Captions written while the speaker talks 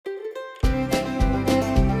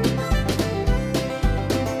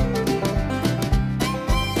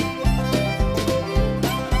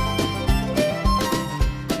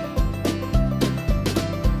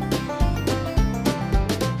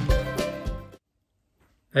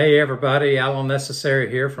Hey everybody, Alan Necessary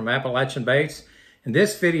here from Appalachian Baits. In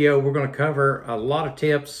this video, we're going to cover a lot of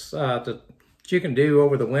tips that you can do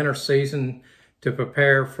over the winter season to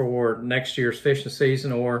prepare for next year's fishing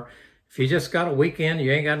season, or if you just got a weekend,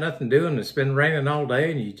 you ain't got nothing to do and it's been raining all day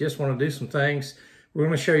and you just want to do some things, we're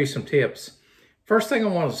going to show you some tips. First thing I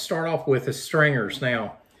want to start off with is stringers.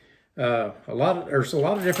 Now, there's a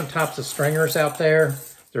lot of different types of stringers out there.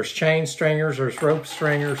 There's chain stringers, there's rope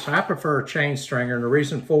stringers. I prefer a chain stringer, and the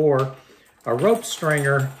reason for a rope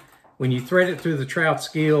stringer, when you thread it through the trout's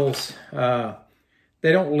gills, they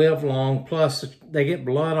don't live long, plus they get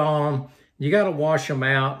blood on them. You gotta wash them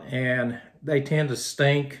out and they tend to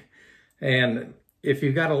stink. And if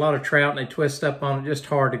you've got a lot of trout and they twist up on it, just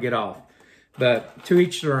hard to get off. But to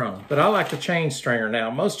each their own. But I like the chain stringer. Now,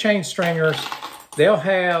 most chain stringers, they'll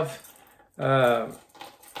have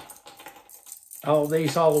all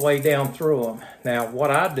these all the way down through them. Now, what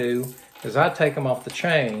I do is I take them off the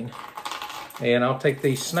chain and I'll take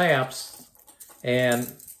these snaps,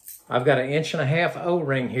 and I've got 1.5 inch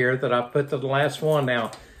O-ring here that I put to the last one. Now,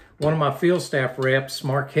 one of my field staff reps,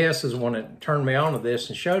 Mark Hess, is the one that turned me on to this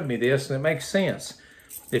and showed me this, and it makes sense.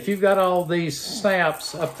 If you've got all these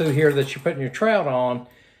snaps up through here that you're putting your trout on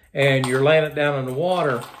and you're laying it down in the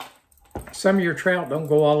water, some of your trout don't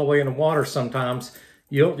go all the way in the water sometimes.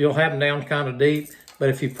 You'll have them down kind of deep, but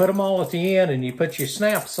if you put them all at the end and you put your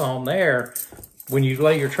snaps on there, when you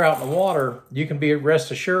lay your trout in the water, you can be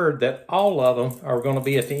rest assured that all of them are going to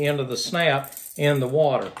be at the end of the snap in the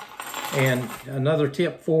water. And another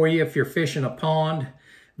tip for you, if you're fishing a pond,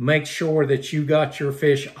 make sure that you got your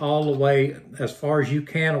fish all the way as far as you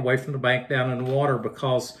can away from the bank down in the water,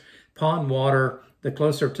 because pond water, the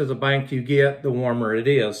closer to the bank you get, the warmer it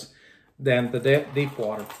is than the deep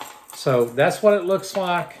water. So that's what it looks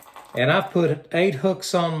like. And I put 8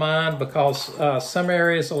 hooks on mine because some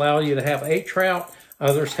areas allow you to have 8 trout,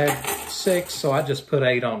 others have 6, so I just put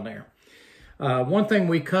 8 on there. One thing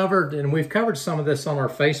we covered, and we've covered some of this on our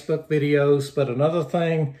Facebook videos, but another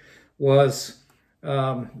thing was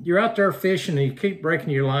you're out there fishing and you keep breaking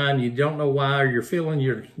your line, you don't know why, or you're feeling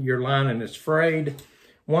your line and it's frayed.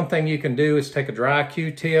 One thing you can do is take a dry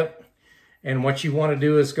Q-tip, and what you want to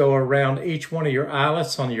do is go around each one of your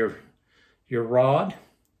eyelets on your rod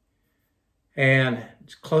and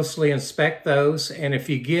closely inspect those. And if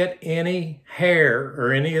you get any hair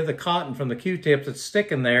or any of the cotton from the Q-tip that's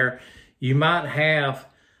sticking there, you might have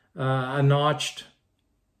a notched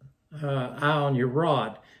eye on your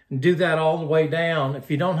rod. And do that all the way down. If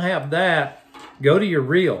you don't have that, go to your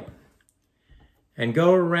reel and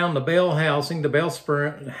go around the bell housing, the bell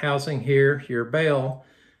spur housing here, your bell,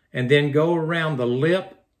 and then go around the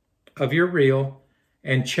lip of your reel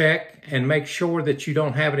and check and make sure that you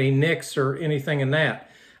don't have any nicks or anything in that.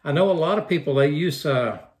 I know a lot of people,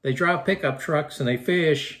 they drive pickup trucks and they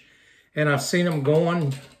fish, and I've seen them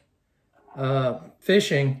going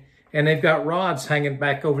fishing and they've got rods hanging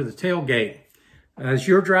back over the tailgate. As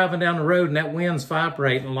you're driving down the road and that wind's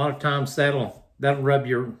vibrating, a lot of times that'll rub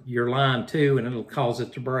your line too, and it'll cause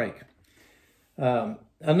it to break.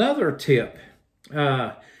 Another tip,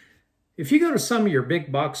 if you go to some of your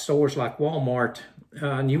big box stores like Walmart,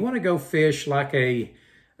 and you want to go fish like an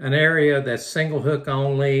area that's single hook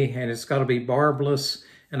only, and it's got to be barbless,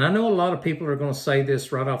 and I know a lot of people are going to say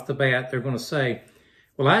this right off the bat. They're going to say,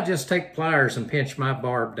 well, I just take pliers and pinch my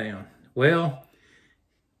barb down. Well,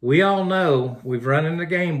 we all know, we've run into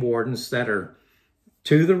game wardens that are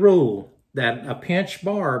to the rule that a pinch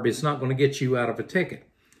barb is not going to get you out of a ticket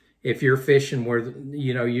if you're fishing where,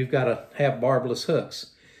 you've got to have barbless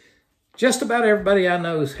hooks. Just about everybody I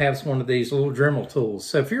know has one of these little Dremel tools.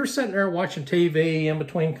 So if you're sitting there watching TV in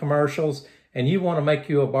between commercials and you want to make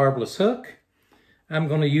you a barbless hook, I'm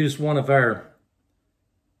going to use one of our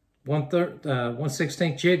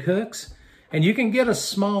 1/16 jig hooks. And you can get a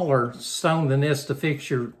smaller stone than this to fix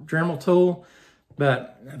your Dremel tool.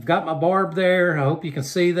 But I've got my barb there. I hope you can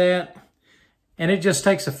see that. And it just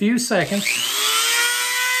takes a few seconds.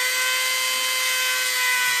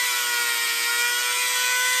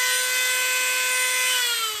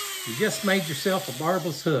 You just made yourself a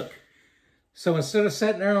barbless hook. So instead of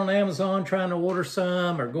sitting there on Amazon trying to order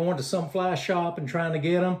some, or going to some fly shop and trying to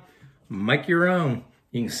get them, make your own.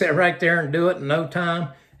 You can sit right there and do it in no time,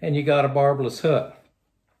 and you got a barbless hook.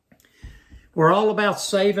 We're all about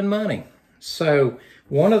saving money. So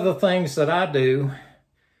one of the things that I do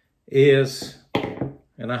is,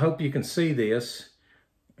 and I hope you can see this,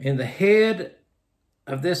 in the head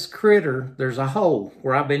of this critter, there's a hole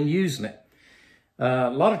where I've been using it.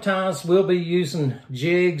 A lot of times we'll be using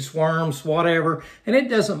jigs, worms, whatever, and it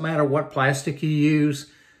doesn't matter what plastic you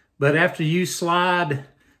use, but after you slide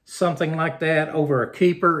something like that over a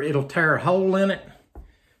keeper, it'll tear a hole in it.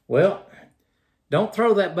 Well, don't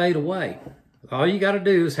throw that bait away. All you got to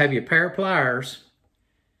do is have your pair of pliers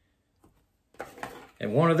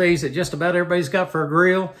and one of these that just about everybody's got for a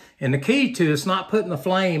grill. And the key to it's not putting the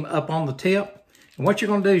flame up on the tip. And what you're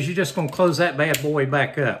going to do is you're just going to close that bad boy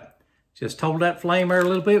back up. Just hold that flame there a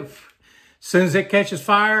little bit. As soon as it catches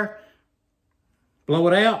fire, blow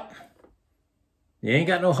it out. You ain't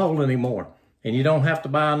got no hole anymore. And you don't have to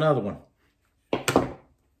buy another one.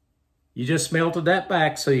 You just melted that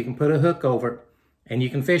back so you can put a hook over it and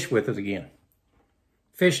you can fish with it again.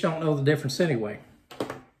 Fish don't know the difference anyway.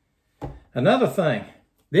 Another thing,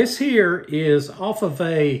 this here is off of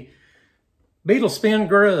a beetle spin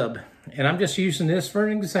grub, and I'm just using this for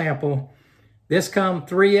an example. This come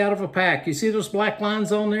 3 out of a pack. You see those black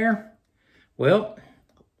lines on there? Well,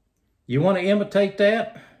 you want to imitate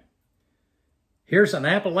that? Here's an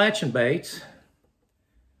Appalachian Baits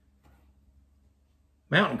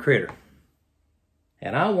Mountain Critter.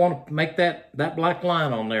 And I want to make that black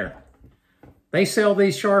line on there. They sell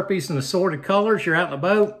these Sharpies in assorted colors. You're out in a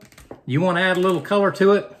boat. You want to add a little color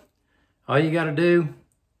to it. All you got to do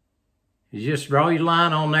is just draw your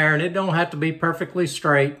line on there. And it don't have to be perfectly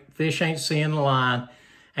straight. Fish ain't seeing the line.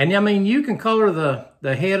 And I mean, you can color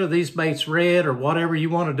the head of these baits red or whatever you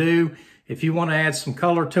want to do. If you want to add some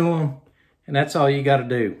color to them. And that's all you got to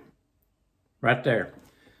do. Right there.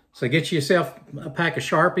 So get yourself a pack of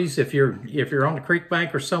Sharpies if you're on the creek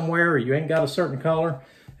bank or somewhere, or you ain't got a certain color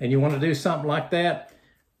and you want to do something like that.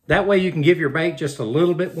 That way you can give your bait just a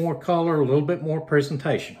little bit more color, a little bit more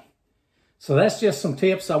presentation. So that's just some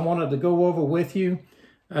tips I wanted to go over with you.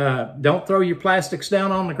 Don't throw your plastics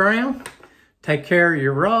down on the ground. Take care of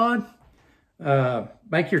your rod.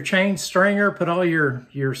 Make your chain stringer. Put all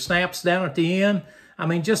your snaps down at the end. I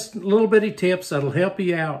mean, just little bitty tips that'll help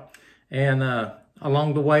you out. And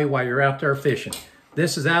along the way while you're out there fishing.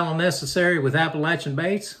 This is Alan Necessary with Appalachian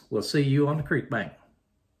Baits. We'll see you on the creek bank.